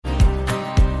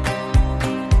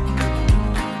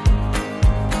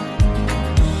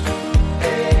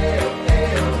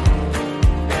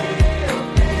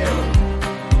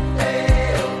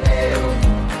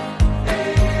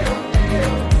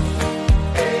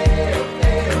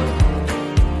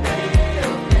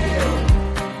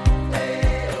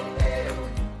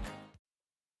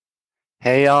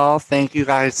Hey, y'all. Thank you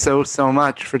guys so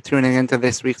much for tuning into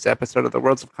this week's episode of the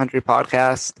Worlds of Country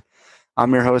podcast.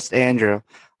 I'm your host, Andrew.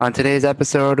 On today's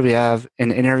episode, we have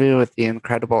an interview with the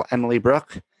incredible Emily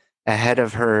Brooke ahead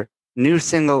of her new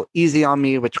single, Easy on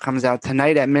Me, which comes out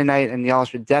tonight at midnight. And y'all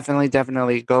should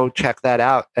definitely go check that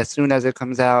out as soon as it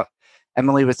comes out.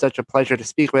 Emily was such a pleasure to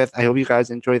speak with. I hope you guys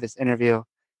enjoy this interview.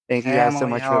 Thank you guys so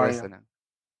much for listening.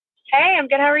 Hey, I'm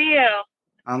good. How are you?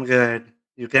 I'm good.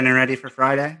 You getting ready for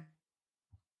Friday?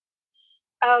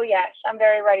 Oh, yes. I'm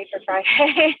very ready for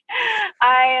Friday.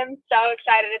 I am so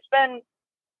excited. It's been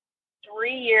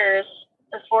 3 years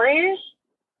or 4 years,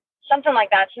 something like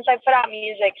that, since I put out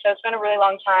music. So it's been a really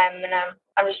long time, and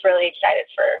I'm just really excited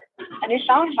for a new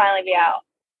song to finally be out.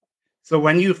 So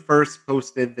when you first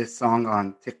posted this song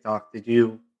on TikTok,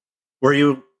 were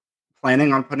you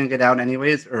planning on putting it out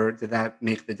anyways, or did that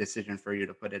make the decision for you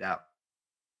to put it out?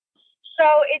 So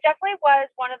it definitely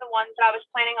was one of the ones that I was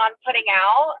planning on putting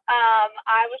out.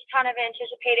 I was kind of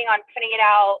anticipating on putting it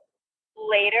out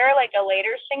later, like a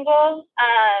later single,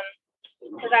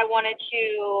 because I wanted to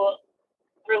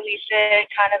release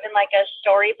it kind of in like a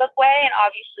storybook way. And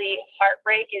obviously,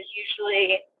 heartbreak is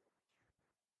usually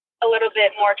a little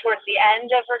bit more towards the end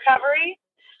of recovery.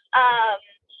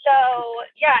 So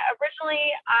yeah,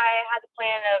 originally I had the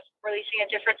plan of releasing a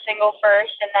different single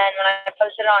first, and then when I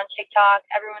posted it on TikTok,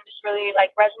 everyone just really like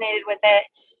resonated with it,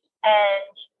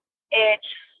 and it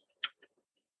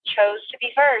chose to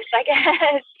be first, I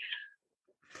guess.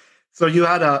 So you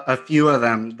had a few of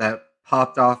them that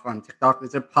popped off on TikTok.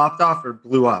 Is it popped off or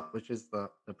blew up, which is the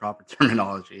proper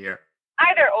terminology here?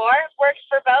 Either or works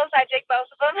for both. I dig both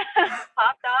of them.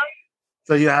 Popped off.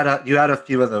 So you had a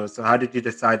few of those. So how did you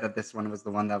decide that this one was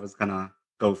the one that was gonna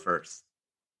go first?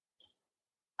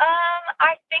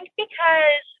 I think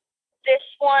because this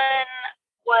one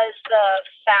was the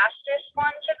fastest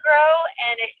one to grow,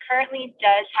 and it currently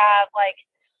does have like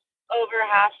over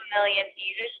 500,000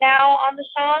 views now on the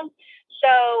song.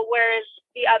 So whereas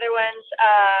the other ones,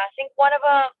 I think one of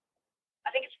them, I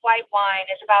think it's White Wine,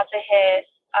 is about to hit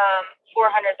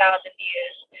 400,000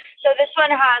 views. So this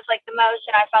one has like the most,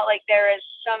 and I felt like there is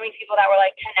so many people that were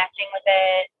like connecting with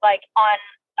it, like on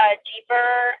a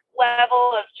deeper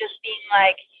level of just being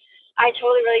like, I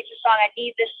totally relate to the song. I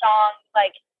need this song.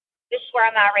 Like, this is where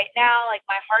I'm at right now. Like,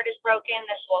 my heart is broken.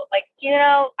 This will, like,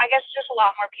 I guess just a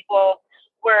lot more people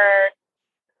were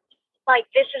like,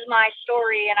 this is my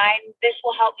story, and this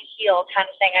will help me heal, kind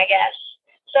of thing, I guess.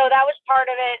 So that was part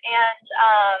of it, and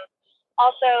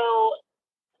also,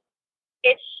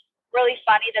 it's really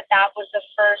funny that was the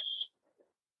first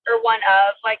or one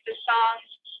of like the songs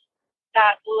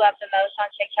that blew up the most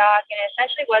on TikTok, and it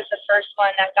essentially was the first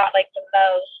one that got like the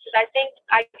most.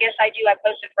 Because I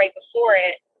posted right before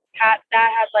it. That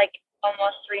has like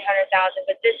almost 300,000,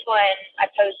 but this one I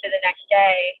posted the next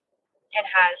day and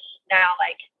has now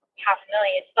like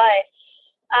 500,000. But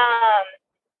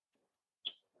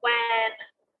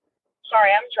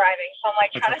sorry, I'm driving, so I'm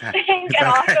like trying to think and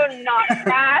also not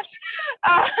crash.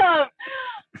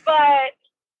 But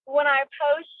when I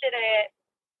posted it,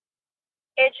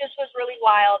 it just was really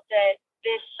wild that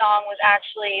this song was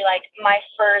actually like my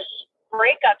first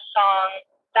breakup song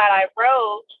that I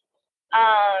wrote.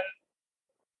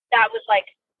 That was like,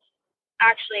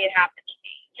 actually it happened to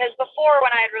me. Because before,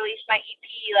 when I had released my EP,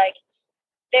 like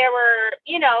there were,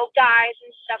 guys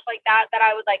and stuff like that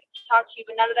I would like talk to,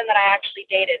 but none of them that I actually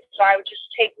dated. So I would just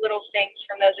take little things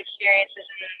from those experiences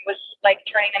and was like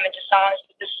turning them into songs.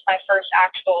 But this is my first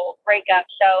actual breakup.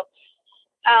 So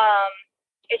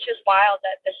it's just wild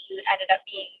that this ended up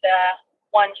being the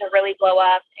one to really blow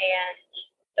up and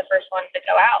the first one to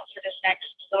go out for this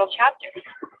next little chapter.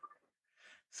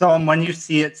 So when you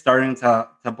see it starting to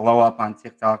blow up on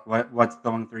TikTok, what's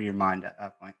going through your mind at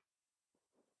that point?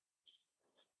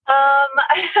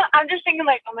 I'm just thinking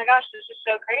like, oh my gosh, this is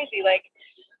so crazy. Like,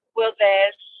 will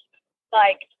this,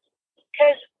 like,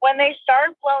 because when they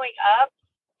start blowing up,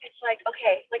 it's like,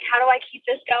 okay, like, how do I keep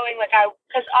this going? Like,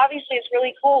 because obviously it's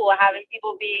really cool having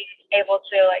people being able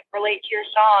to like relate to your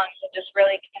songs and just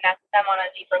really connect with them on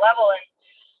a deeper level. And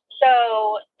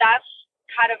so that's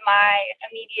kind of my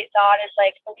immediate thought is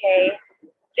like, okay,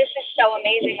 this is so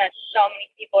amazing that so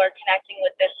many people are connecting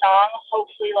with this song.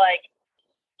 Hopefully, like,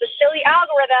 the silly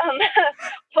algorithm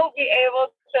will be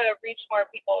able to reach more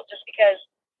people, just because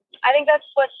I think that's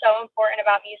what's so important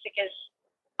about music is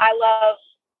I love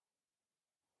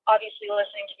obviously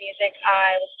listening to music.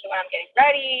 I listen to when I'm getting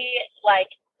ready, like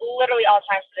literally all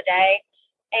times of the day.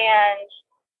 And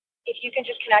if you can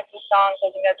just connect with songs,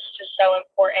 I think that's just so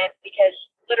important, because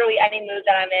literally any mood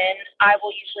that I'm in, I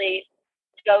will usually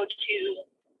go to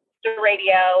the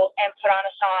radio and put on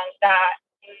a song that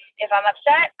if I'm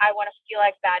upset, I want to feel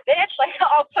like bad bitch. Like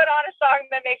I'll put on a song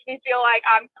that makes me feel like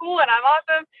I'm cool and I'm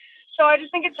awesome. So I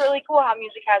just think it's really cool how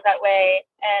music has that way.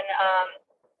 And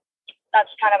that's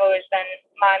kind of always been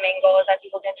my main goal, is that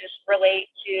people can just relate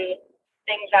to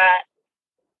things that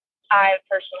I've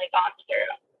personally gone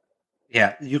through.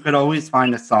 Yeah, you could always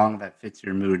find a song that fits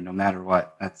your mood no matter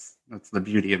what. That's the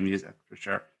beauty of music for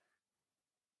sure.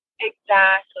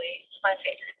 Exactly. It's my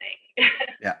favorite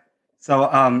thing. Yeah.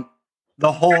 So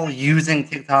the whole using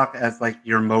TikTok as like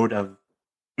your mode of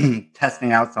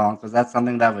testing out songs, was that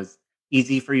something that was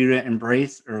easy for you to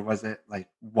embrace, or was it like,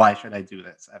 why should I do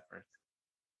this at first?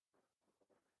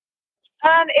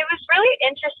 It was really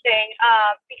interesting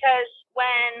because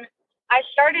when I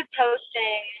started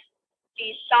posting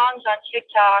these songs on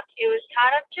TikTok, it was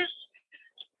kind of just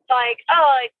like, oh,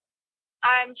 like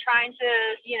I'm trying to,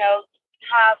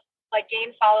 have like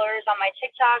gain followers on my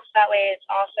TikToks. That way it's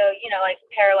also, like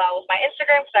parallel with my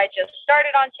Instagram, because I just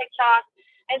started on TikTok.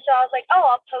 And so I was like, oh,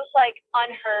 I'll post like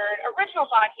unheard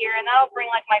originals on here, and that'll bring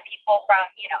like my people from,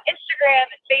 Instagram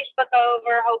and Facebook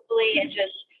over, hopefully, and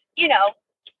just,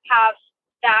 have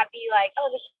that be like, oh,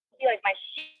 this will be like my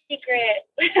secret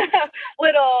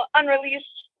little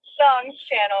unreleased songs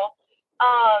channel.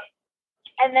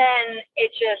 And then it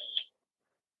just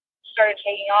started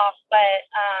taking off. But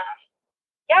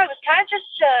yeah, it was kind of just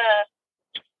to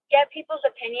get people's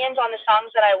opinions on the songs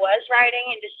that I was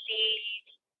writing and to see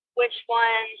which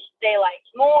ones they liked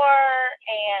more.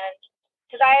 And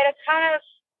because I had a kind of,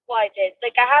 well, I did,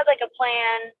 like I had like a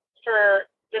plan for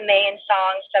the main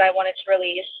songs that I wanted to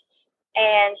release.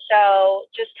 And so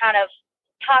just kind of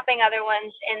popping other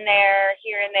ones in there,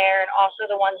 here and there, and also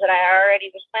the ones that I already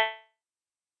was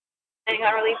planning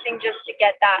on releasing, just to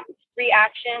get that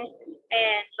reaction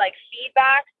and like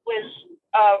feedback was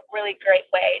a really great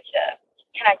way to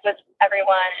connect with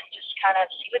everyone and just kind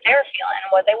of see what they were feeling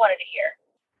and what they wanted to hear.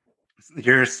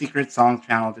 Your secret song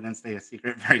channel didn't stay a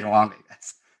secret very long, I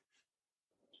guess.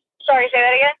 Sorry, say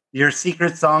that again? Your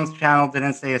secret songs channel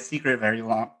didn't stay a secret very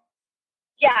long.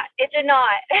 Yeah, it did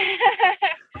not.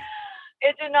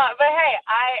 It did not. But hey,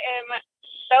 I am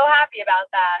so happy about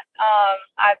that.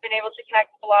 I've been able to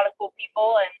connect with a lot of cool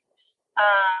people, and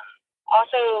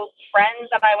also friends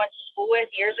that I went to school with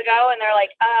years ago, and they're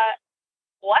like,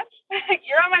 what?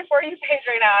 You're on my For You page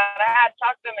right now, and I hadn't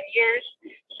talked to them in years.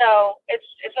 So it's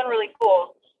been really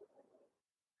cool.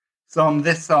 So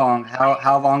this song,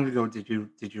 how long ago did you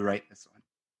write this one?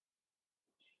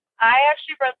 I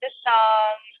actually wrote this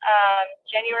song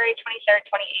January 23rd,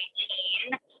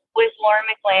 2018, with Lauren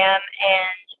McLam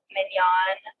and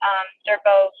Mignon. They're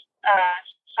both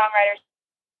songwriters.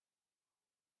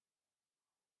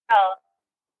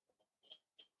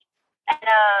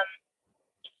 And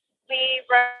we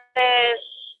wrote this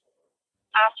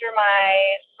after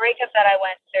my breakup that I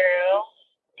went through,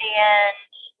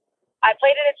 and I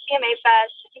played it at CMA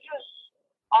Fest. I think it was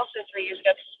also 3 years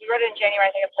ago, because we wrote it in January.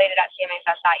 I think I played it at CMA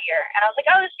Fest that year, and I was like,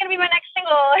 oh, this is gonna be my next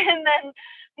single, and then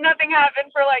nothing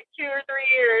happened for like 2 or 3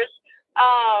 years.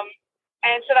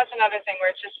 And so that's another thing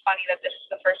where it's just funny that this is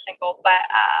the first single, but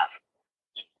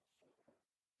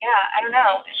yeah, I don't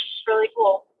know, it's just really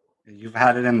cool. You've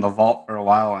had it in the vault for a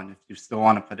while, and if you still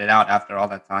want to put it out after all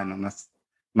that time, it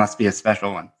must be a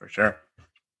special one for sure.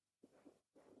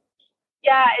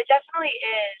 Yeah, it definitely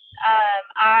is.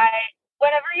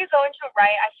 Whenever you go into a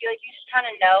write, I feel like you just kind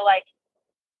of know, like,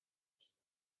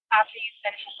 after you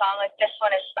finish a song, like, this one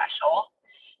is special.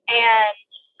 And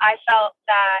I felt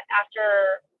that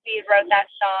after we had wrote that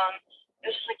song, it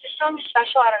was just like, this song is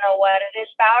special. I don't know what it is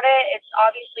about it. It's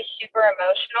obviously super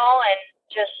emotional and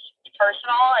just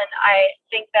personal. And I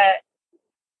think that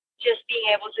just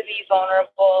being able to be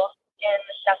vulnerable in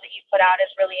the stuff that you put out is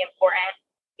really important,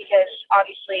 because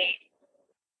obviously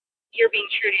you're being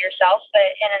true to yourself,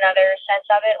 but in another sense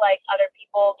of it, like, other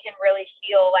people can really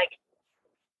feel like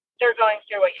they're going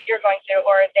through what you're going through,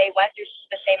 or they went through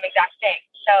the same exact thing.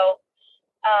 So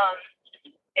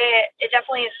it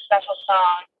definitely is a special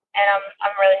song, and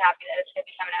I'm really happy that it's going to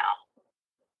be coming out.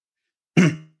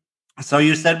 So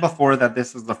you said before that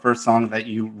this was the first song that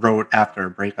you wrote after a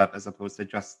breakup, as opposed to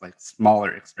just like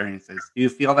smaller experiences. Do you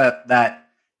feel that that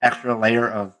extra layer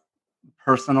of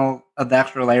personal,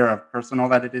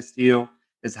 that it is to you,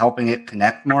 is helping it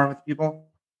connect more with people?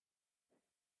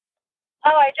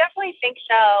 Oh, I definitely think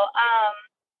so.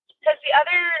 Because the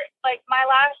other, like my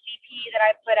last EP that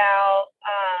I put out,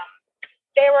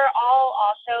 they were all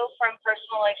also from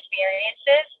personal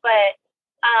experiences, but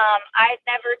I'd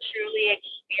never truly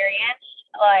experienced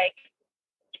like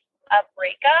a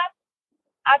breakup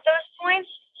at those points.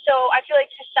 So I feel like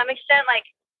to some extent, like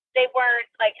they weren't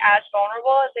like as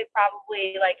vulnerable as they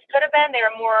probably like could have been. They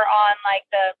were more on like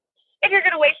the, if you're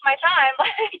gonna waste my time,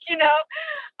 like,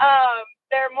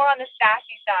 they're more on the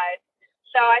sassy side.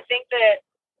 So I think that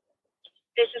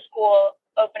this is cool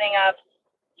opening up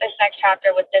this next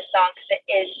chapter with this song because it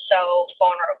is so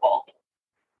vulnerable.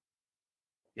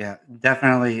 Yeah,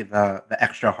 definitely the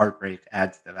extra heartbreak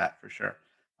adds to that for sure.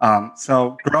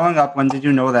 So growing up, when did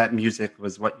you know that music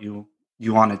was what you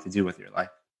wanted to do with your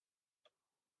life?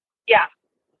 Yeah,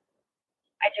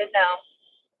 I did know.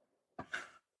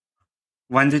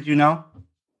 When did you know?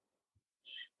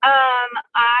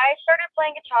 I started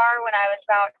playing guitar when I was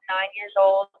about 9 years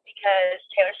old because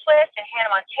Taylor Swift and Hannah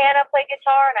Montana played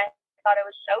guitar, and I thought it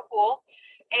was so cool.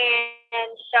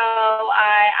 And so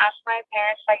I asked my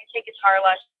parents if I could take guitar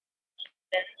lessons,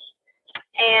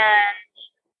 and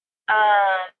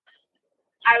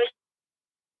I was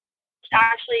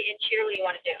actually in cheerleading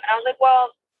want to do, and I was like,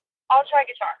 well, I'll try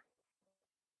guitar.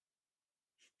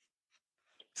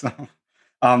 So,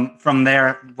 from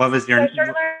there, what was So your? I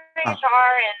started learning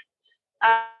guitar, and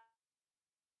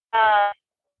um,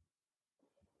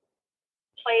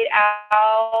 played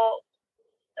out.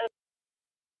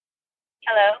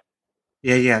 Hello.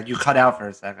 Yeah. You cut out for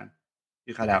a second.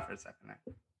 You cut out for a second there.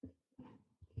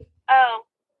 Oh.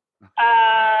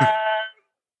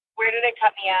 Where did it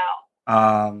cut me out?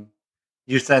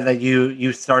 You said that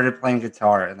you started playing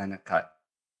guitar and then it cut.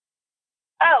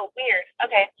 Oh, weird.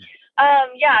 Okay.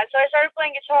 Yeah, so I started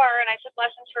playing guitar and I took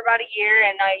lessons for about a year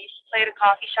and I used to play at a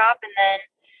coffee shop and then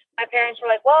my parents were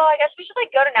like, well, I guess we should like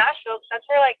go to Nashville because that's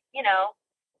where like, you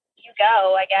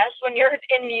go, I guess, when you're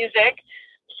in music.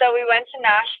 So we went to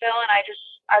Nashville and I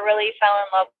really fell in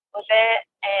love with it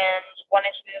and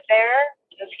wanted to move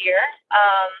here.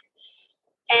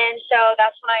 And so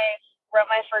that's when I wrote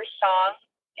my first song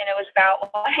and it was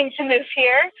about wanting to move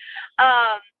here.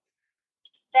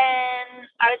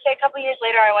 Then I would say a couple years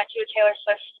later, I went to a Taylor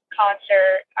Swift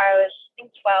concert. I was, I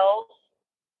think, 12,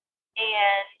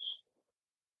 and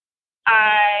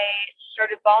I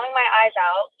started bawling my eyes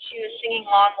out. She was singing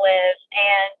Long Live,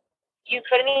 and you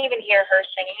couldn't even hear her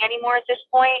singing anymore at this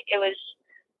point. It was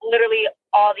literally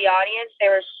all the audience.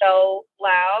 They were so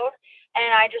loud,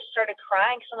 and I just started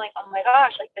crying because I'm like, oh my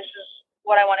gosh, like this is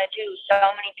what I want to do. So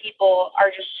many people are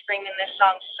just screaming this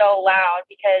song so loud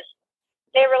because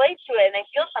they relate to it and they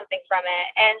feel something from it.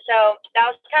 And so that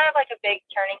was kind of like a big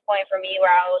turning point for me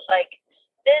where I was like,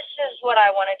 this is what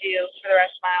I want to do for the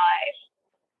rest of my life.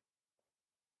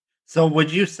 So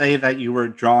would you say that you were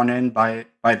drawn in by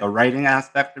the writing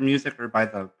aspect of music or by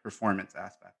the performance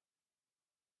aspect?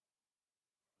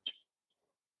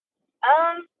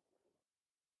 Um,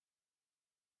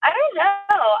 I don't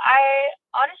know. I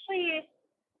honestly,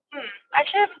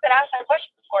 actually haven't been asked that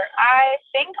question before. I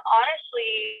think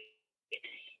honestly,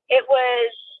 it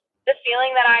was the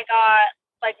feeling that I got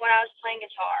like when I was playing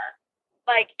guitar.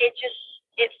 Like it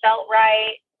felt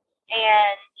right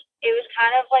and it was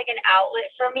kind of like an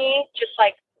outlet for me, just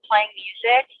like playing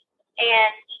music.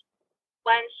 And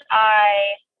once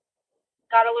I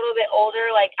got a little bit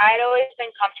older, like I'd always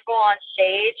been comfortable on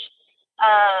stage.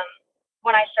 Um,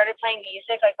 when I started playing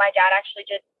music, like my dad actually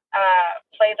did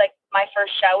played like my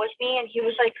first show with me and he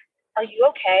was like, are you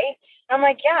okay? And I'm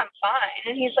like, yeah, I'm fine.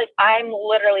 And he's like, I'm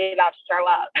literally about to throw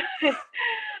up.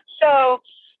 So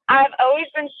I've always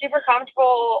been super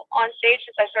comfortable on stage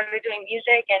since I started doing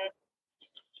music. And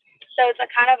so it's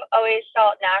kind of always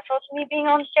felt natural to me being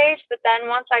on stage. But then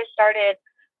once I started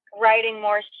writing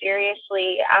more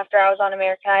seriously after I was on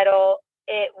American Idol,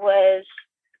 it was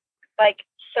like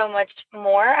so much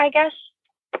more, I guess,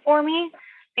 for me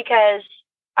because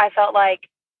I felt like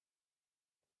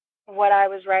what I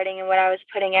was writing and what I was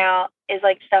putting out is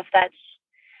like stuff that's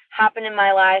happened in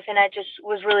my life. And it just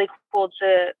was really cool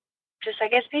to just, I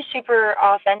guess, be super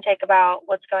authentic about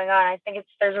what's going on. I think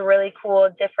there's a really cool,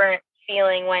 different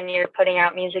feeling when you're putting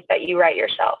out music that you write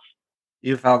yourself.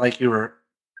 You felt like you were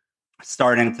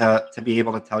starting to be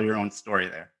able to tell your own story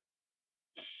there.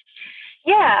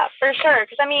 Yeah, for sure.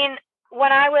 Because I mean,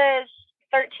 when I was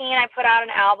 13, I put out an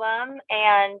album,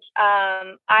 and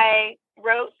I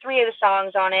wrote 3 of the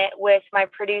songs on it with my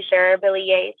producer, Billy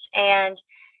Yates, and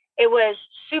it was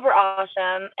super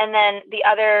awesome. And then the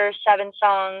other 7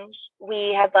 songs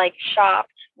we had like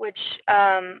shopped, which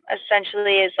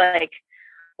essentially is like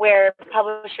where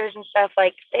publishers and stuff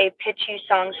like they pitch you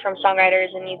songs from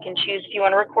songwriters, and you can choose if you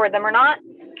want to record them or not.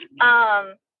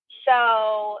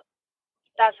 So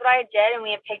that's what I did, and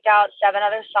we had picked out 7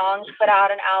 other songs, put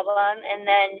out an album, and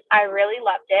then I really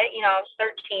loved it. You know, I was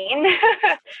 13.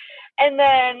 And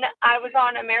then I was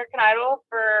on American Idol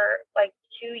for like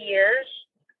 2 years,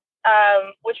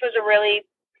 which was a really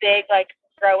big like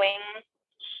growing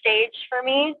stage for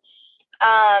me.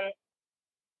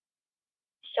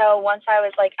 So once I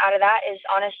was like out of that is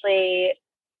honestly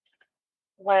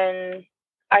when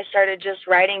I started just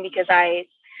writing, because I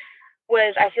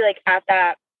feel like at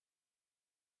that,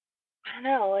 I don't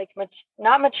know, like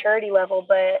not maturity level,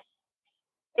 but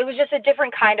it was just a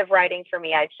different kind of writing for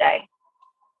me, I'd say.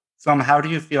 So how do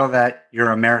you feel that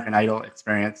your American Idol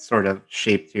experience sort of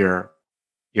shaped your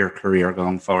career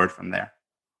going forward from there?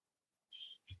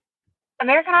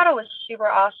 American Idol was super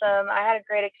awesome. I had a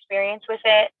great experience with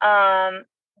it.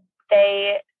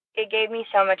 It gave me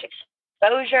so much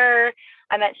exposure.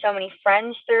 I met so many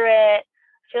friends through it.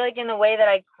 I feel like in the way that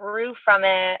I grew from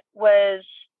it was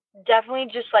definitely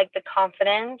just like the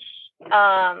confidence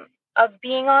of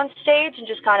being on stage and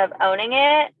just kind of owning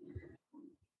it.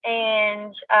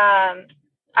 And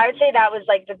I would say that was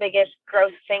like the biggest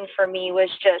growth thing for me, was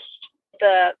just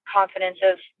the confidence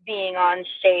of being on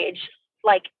stage,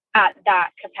 like at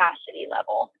that capacity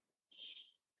level.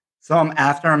 So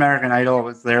after American Idol,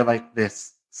 was there like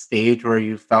this stage where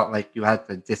you felt like you had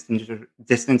to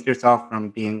distance yourself from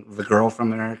being the girl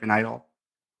from American Idol,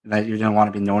 that you didn't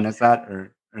want to be known as that,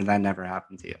 or that never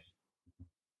happened to you?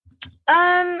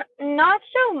 Not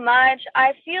so much.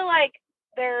 I feel like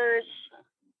there's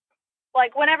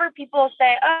like whenever people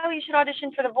say, "Oh, you should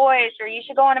audition for The Voice," or "You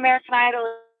should go on American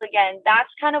Idol again," that's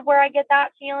kind of where I get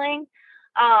that feeling,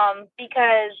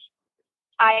 because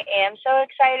I am so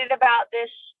excited about this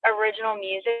original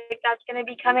music that's going to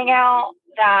be coming out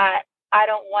that I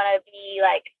don't want to be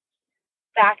like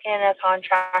back in a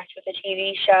contract with a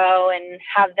TV show and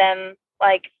have them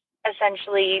like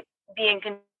essentially be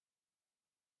in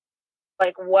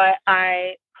like what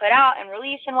I put out and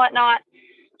release and whatnot.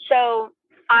 So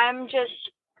I'm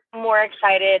just more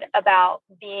excited about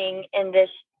being in this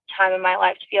time in my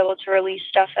life to be able to release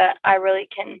stuff that I really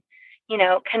can,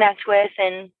 connect with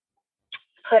and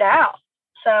put out.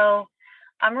 So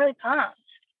I'm really pumped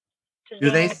just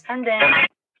being independent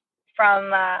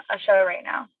from a show right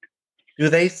now. Do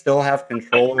they still have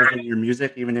control over your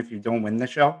music even if you don't win the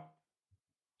show?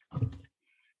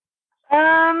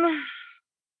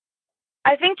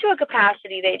 I think to a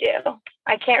capacity they do.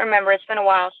 I can't remember. It's been a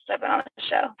while since I've been on the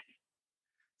show.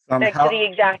 To the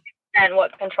exact extent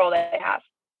what control they have.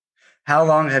 How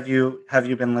long have you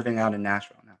been living out in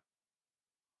Nashville now?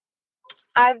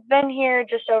 I've been here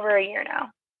just over a year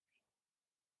now.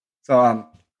 So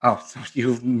so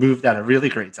you've moved at a really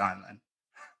great time then.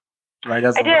 Right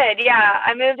as I did, yeah.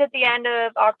 I moved at the end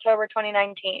of October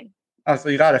 2019. Oh, so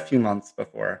you got a few months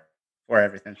before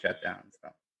everything shut down. So.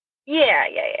 Yeah.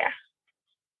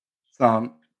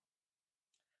 So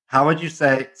how would you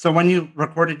say, so when you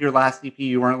recorded your last EP,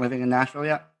 you weren't living in Nashville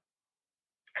yet?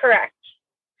 Correct.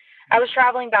 I was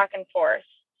traveling back and forth.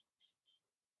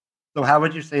 So how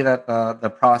would you say that the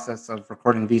process of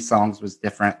recording these songs was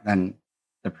different than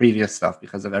the previous stuff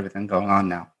because of everything going on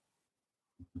now?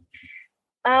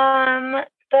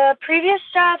 The previous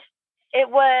stuff, it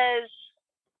was,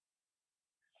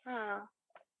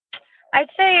 I'd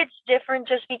say it's different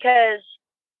just because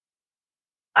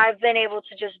I've been able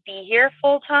to just be here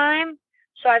full time.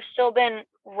 So I've still been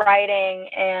writing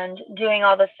and doing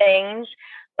all the things,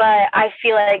 but I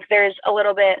feel like there's a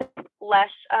little bit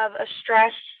less of a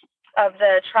stress of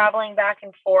the traveling back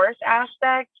and forth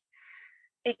aspect,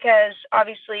 because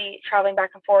obviously traveling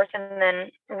back and forth and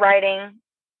then writing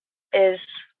is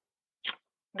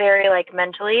very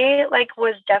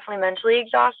was definitely mentally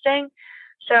exhausting.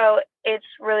 So it's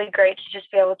really great to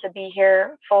just be able to be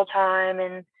here full time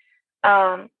and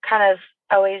kind of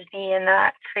always be in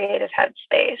that creative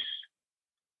headspace.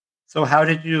 So how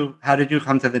did you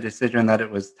come to the decision that it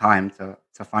was time to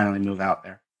finally move out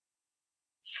there?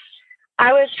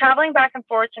 I was traveling back and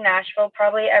forth to Nashville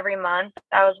probably every month.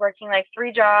 I was working like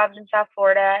 3 jobs in South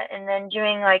Florida and then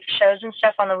doing like shows and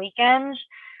stuff on the weekends.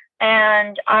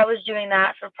 And I was doing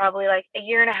that for probably like a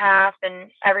year and a half.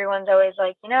 And everyone's always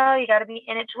like, you got to be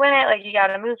in it to win it. Like, you got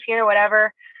to move here,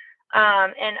 whatever.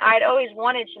 And I'd always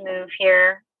wanted to move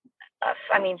here.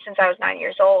 Since I was 9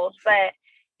 years old, but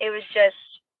it was just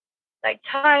like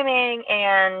timing.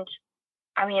 And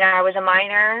I was a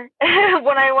minor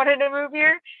when I wanted to move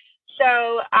here.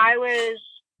 So I was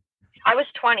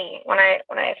 20 when I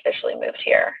officially moved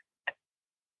here.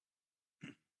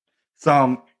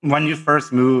 So when you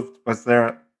first moved, was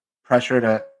there pressure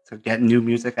to get new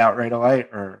music out right away,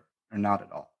 or not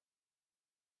at all?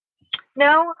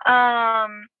 No.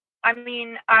 I've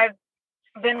been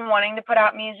wanting to put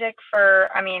out music for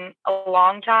a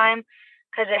long time,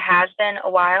 because it has been a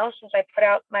while since I put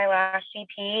out my last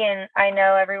EP, and I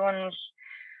know everyone's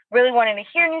really wanting to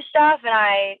hear new stuff, and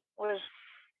I was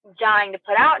dying to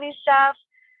put out new stuff.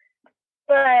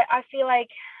 but I feel like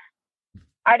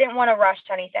I didn't want to rush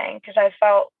anything because I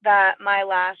felt that my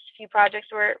last few projects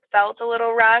felt a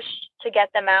little rushed to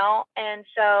get them out. And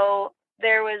so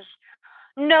there was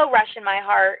no rush in my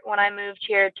heart when I moved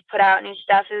here to put out new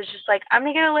stuff. It was just like, I'm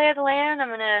going to get a lay of the land. I'm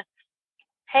going to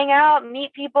hang out,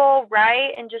 meet people,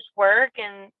 write, and just work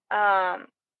and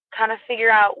kind of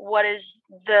figure out what is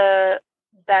the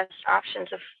best options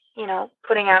of,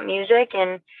 putting out music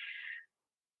and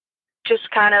just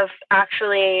kind of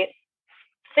actually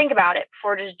think about it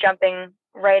before just jumping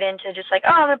right into just like,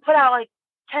 oh, I'm going to put out like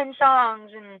 10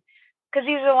 songs and because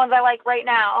these are the ones I like right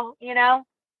now,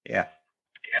 Yeah.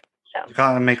 So you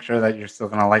gotta make sure that you're still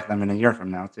gonna like them in a year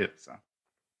from now too. So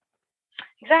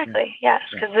exactly, yes,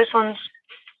 because this one's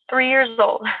 3 years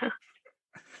old.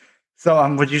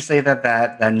 So, would you say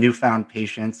that newfound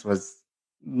patience was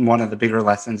one of the bigger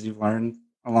lessons you've learned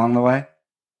along the way?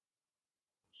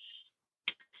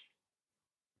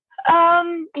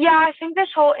 Yeah, I think this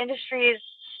whole industry is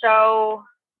so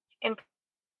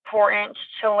important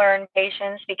to learn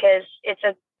patience because it's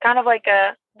a kind of like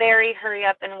a very hurry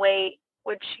up and wait,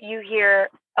 which you hear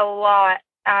a lot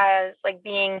as like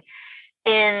being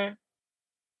in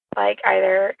like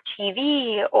either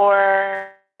TV or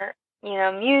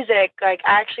music. Like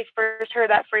I actually first heard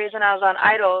that phrase when I was on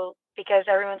Idol because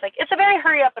everyone's like, it's a very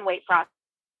hurry up and wait process.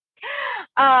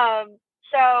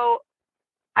 So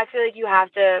I feel like you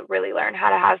have to really learn how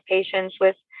to have patience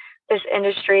with this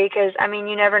industry because I mean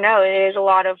you never know. It is a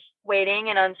lot of waiting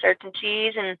and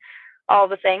uncertainties and all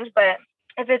the things, but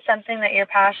if it's something that you're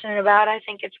passionate about, I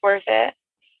think it's worth it.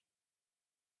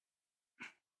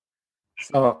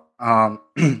 So, what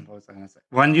was I gonna say?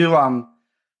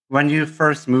 When you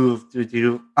first moved, did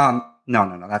you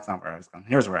no, that's not where I was going.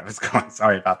 Here's where I was going.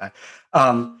 Sorry about that.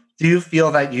 Do you feel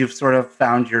that you've sort of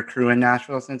found your crew in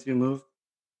Nashville since you moved?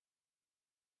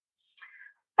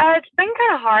 It's been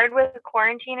kind of hard with the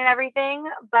quarantine and everything,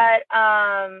 but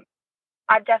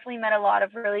I've definitely met a lot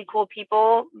of really cool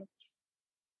people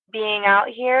being out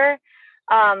here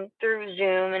through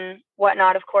Zoom and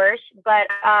whatnot, of course. But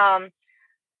I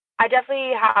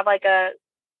definitely have like a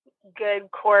good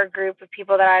core group of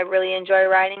people that I really enjoy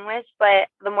riding with. But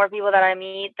the more people that I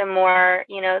meet, the more,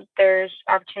 there's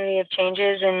opportunity of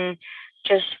changes and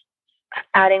just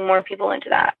adding more people into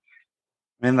that.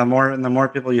 I mean, the more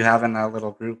people you have in that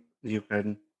little group, you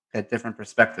can get different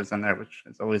perspectives in there, which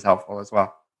is always helpful as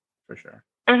well, for sure.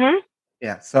 Mm-hmm.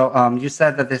 Yeah. So, you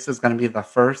said that this is going to be the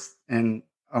first in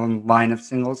a line of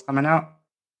singles coming out.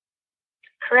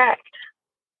 Correct.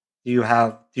 Do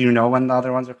you know when the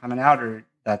other ones are coming out, or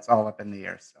that's all up in the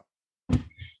air still?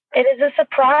 It is a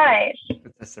surprise.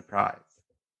 It's a surprise.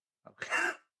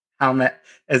 Okay.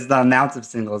 Is the amount of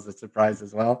singles a surprise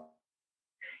as well?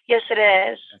 Yes, it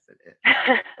is. Yes, it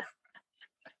is.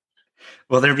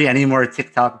 Will there be any more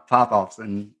TikTok pop-offs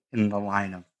in the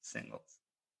line of singles?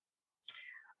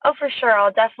 Oh, for sure.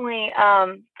 I'll definitely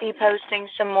be posting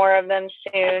some more of them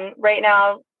soon. Right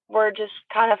now, we're just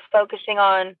kind of focusing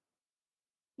on,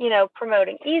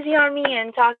 promoting Easy on Me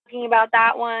and talking about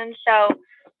that one. So,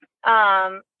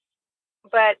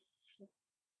 but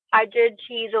I did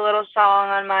tease a little song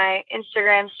on my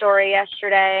Instagram story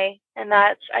yesterday, and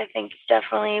that's, I think,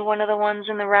 definitely one of the ones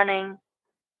in the running.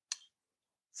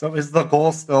 So is the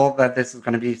goal still that this is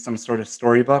going to be some sort of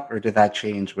storybook, or did that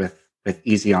change with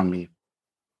Easy on Me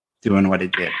doing what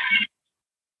it did?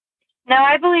 No,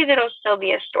 I believe it'll still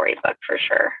be a storybook for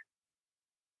sure.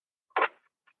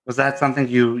 Was that something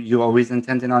you always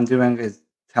intended on doing, is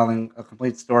telling a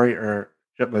complete story, or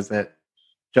was it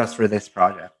just for this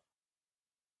project?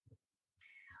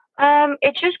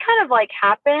 It just kind of like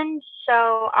happened.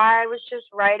 So I was just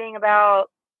writing about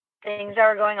things that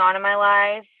were going on in my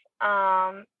life,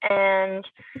 and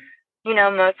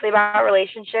mostly about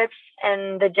relationships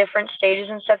and the different stages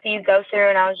and stuff that you go through.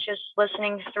 And I was just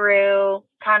listening through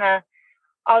kind of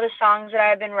all the songs that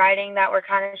I've been writing that were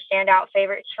kind of standout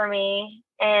favorites for me.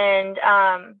 And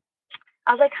I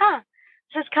was like,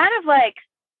 this is kind of like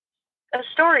a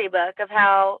storybook of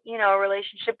how, a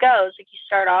relationship goes. Like you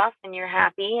start off and you're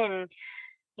happy and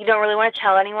you don't really want to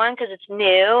tell anyone because it's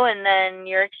new. And then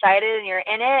you're excited and you're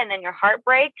in it. And then your heart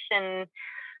breaks and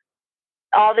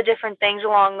all the different things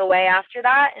along the way after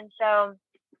that. And so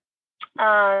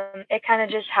it kind of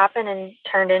just happened and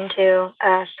turned into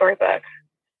a storybook.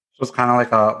 So it was kind of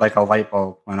like a light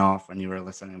bulb went off when you were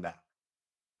listening back.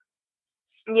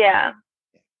 Yeah.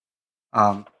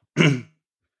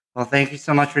 Well, thank you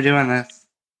so much for doing this.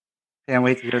 Can't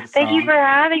wait to hear the song. Thank you for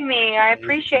having me. I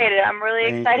appreciate it. I'm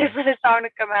really excited for the song to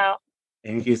come out.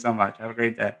 Thank you so much. Have a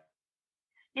great day.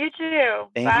 You too.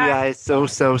 Thank Bye. you guys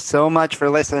so much for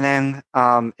listening.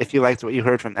 If you liked what you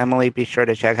heard from Emily, be sure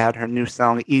to check out her new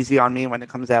song, Easy on Me, when it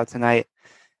comes out tonight.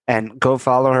 And go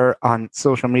follow her on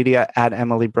social media at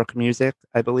Emily Brooke Music,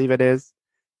 I believe it is.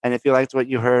 And if you liked what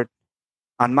you heard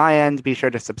on my end, be sure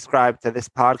to subscribe to this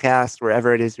podcast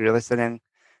wherever it is you're listening.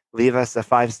 Leave us a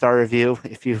 5-star review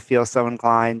if you feel so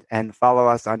inclined, and follow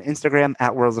us on Instagram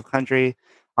at Worlds of Country,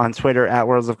 on Twitter at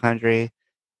Worlds of Country.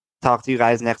 Talk to you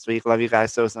guys next week. Love you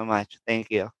guys so much. Thank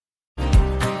you.